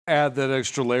add that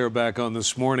extra layer back on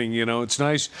this morning. You know, it's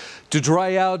nice to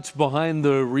dry out behind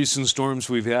the recent storms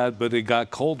we've had, but it got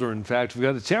colder. In fact, we've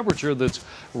got a temperature that's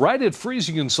right at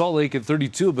freezing in Salt Lake at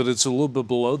 32, but it's a little bit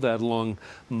below that along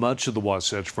much of the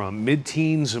Wasatch Front.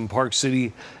 Mid-teens in Park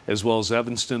City as well as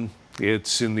Evanston.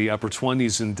 It's in the upper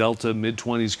 20s in Delta,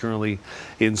 mid-20s currently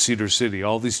in Cedar City.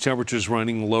 All these temperatures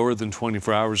running lower than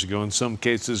 24 hours ago, in some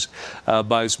cases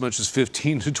by as much as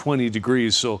 15 to 20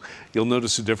 degrees. So you'll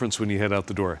notice a difference when you head out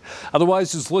the door.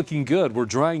 Otherwise, it's looking good. We're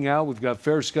drying out. We've got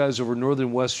fair skies over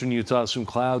northern western Utah, some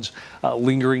clouds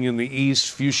lingering in the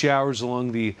east, few showers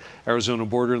along the Arizona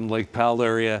border and Lake Powell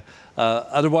area.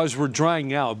 Otherwise, we're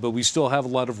drying out, but we still have a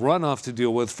lot of runoff to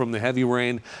deal with from the heavy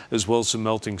rain as well as some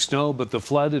melting snow. But the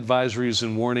flood advisories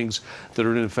and warnings that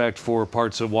are in effect for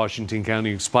parts of Washington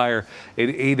County expire at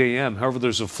 8 a.m. However,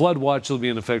 there's a flood watch that will be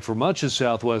in effect for much of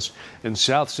southwest and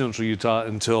south central Utah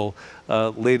until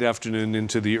late afternoon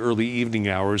into the early evening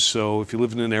hours. So if you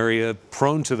live in an area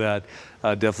prone to that,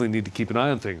 definitely need to keep an eye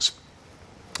on things.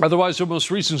 Otherwise, our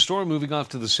most recent storm moving off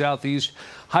to the southeast,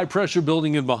 high pressure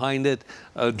building in behind it,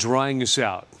 drying us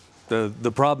out.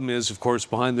 The problem is, of course,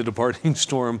 behind the departing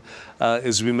storm,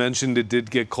 as we mentioned, it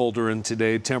did get colder, and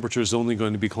today temperature is only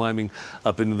going to be climbing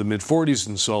up into the mid-40s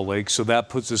in Salt Lake, so that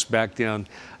puts us back down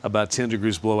about 10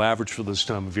 degrees below average for this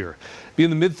time of year. Be in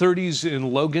the mid-30s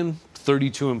in Logan,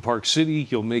 32 in Park City.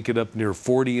 You'll make it up near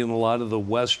 40 in a lot of the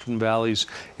western valleys,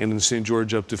 and in St.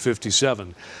 George up to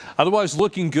 57. Otherwise,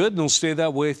 looking good, and it'll stay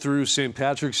that way through St.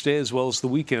 Patrick's Day as well as the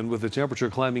weekend, with the temperature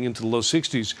climbing into the low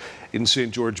 60s in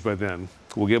St. George by then.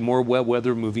 We'll get more wet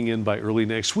weather moving in by early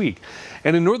next week.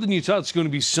 And in northern Utah, it's going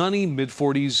to be sunny,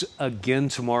 mid-40s again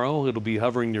tomorrow. It'll be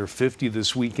hovering near 50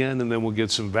 this weekend, and then we'll get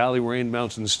some valley rain,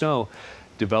 mountain snow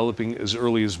developing as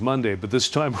early as Monday. But this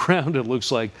time around, it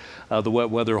looks like the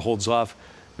wet weather holds off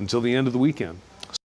until the end of the weekend.